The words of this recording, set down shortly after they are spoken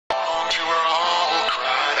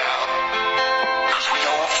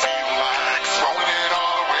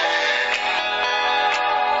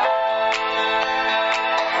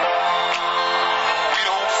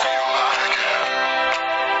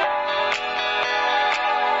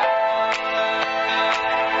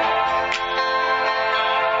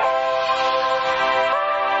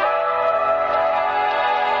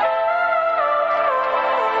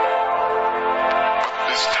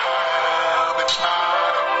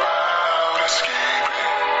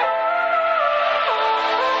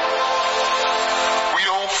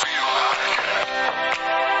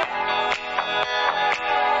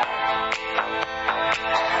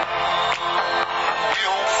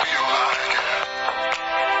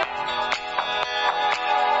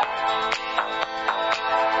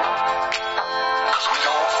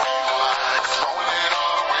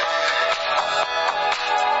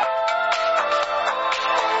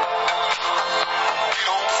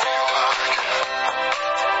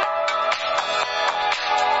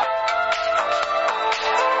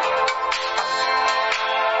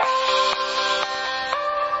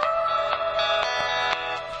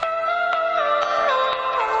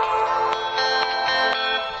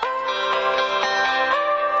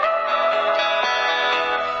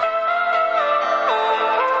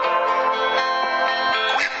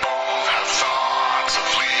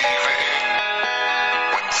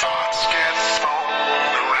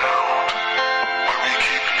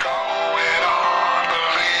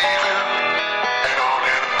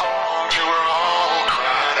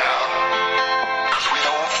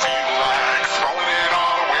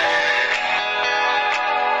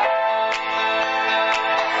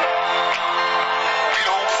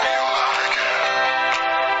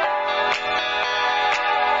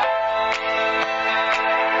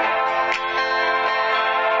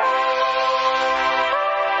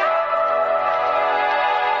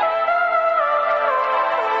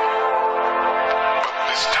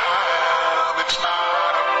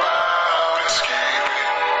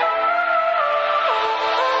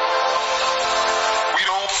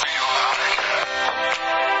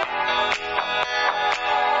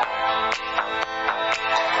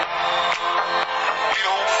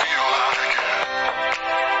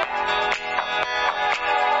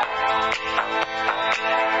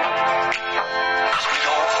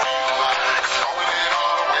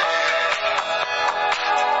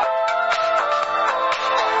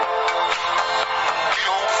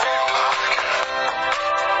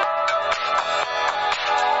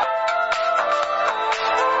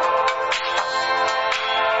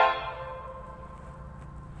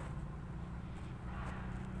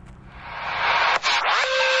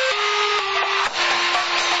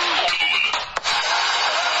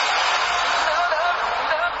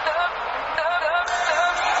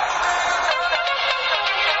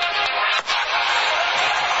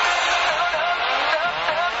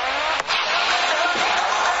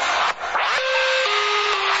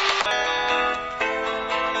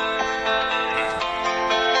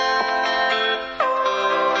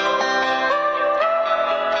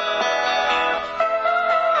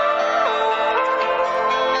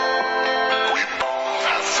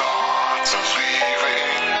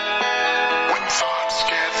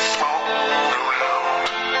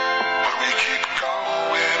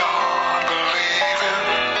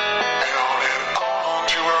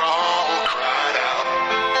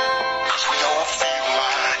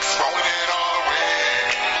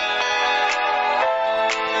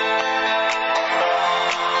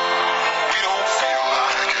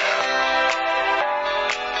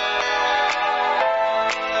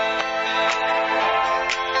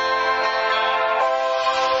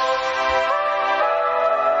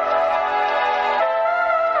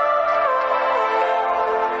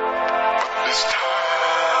This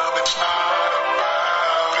time it's not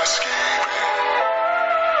about escaping.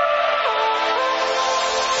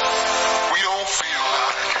 We don't feel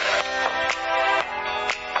like it.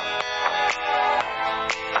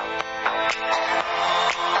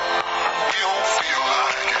 We don't feel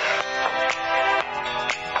like it.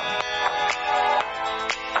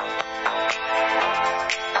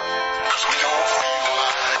 'Cause we don't feel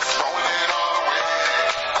like throwing it all away.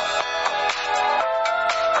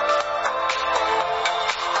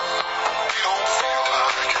 We don't feel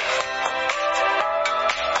like it.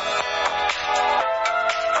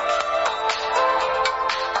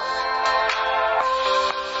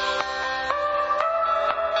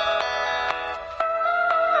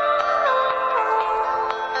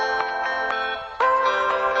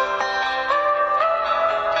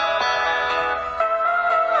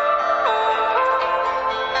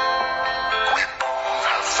 We both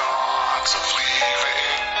have thoughts of leaving.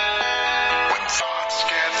 When thoughts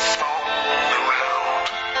get thrown around,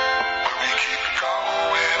 but we keep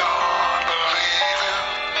going on believing,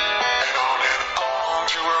 and on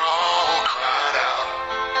till we're all cried out.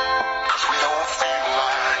 'Cause we don't feel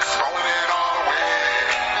like throwing it all away.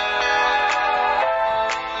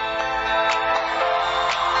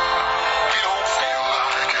 We don't feel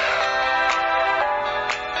like it.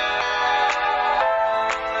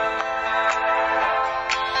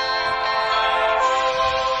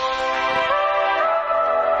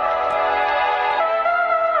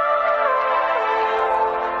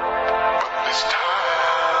 But this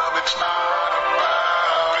time it's not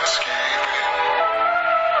about escaping.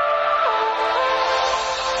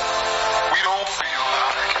 We don't feel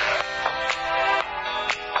like it.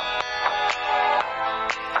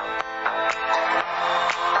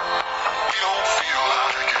 We don't feel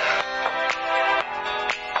like it.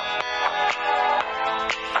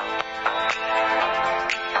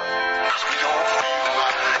 'Cause we don't feel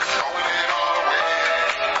like throwing it all away.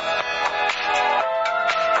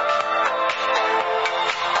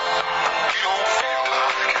 We don't feel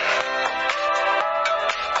like it.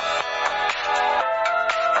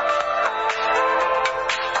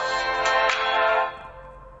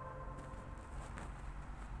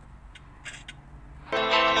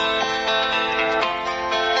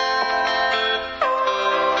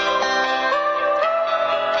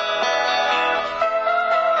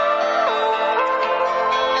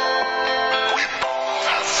 We both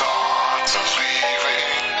have thoughts of leaving.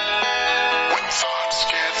 When thoughts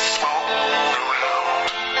get thrown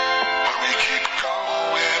around, but we keep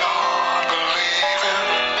going on believing,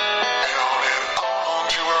 and on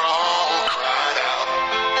till we're all cried out.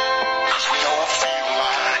 'Cause we don't feel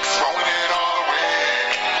like throwing it all away.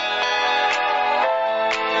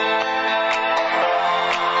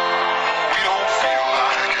 We don't feel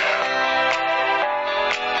like it.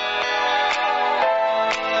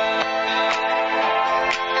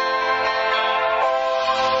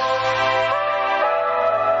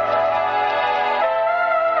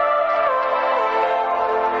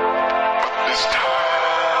 But this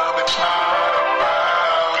time it's not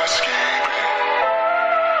about escaping.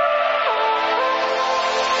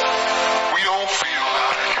 We don't feel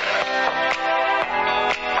like it.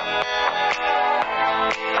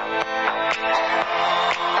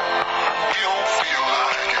 We don't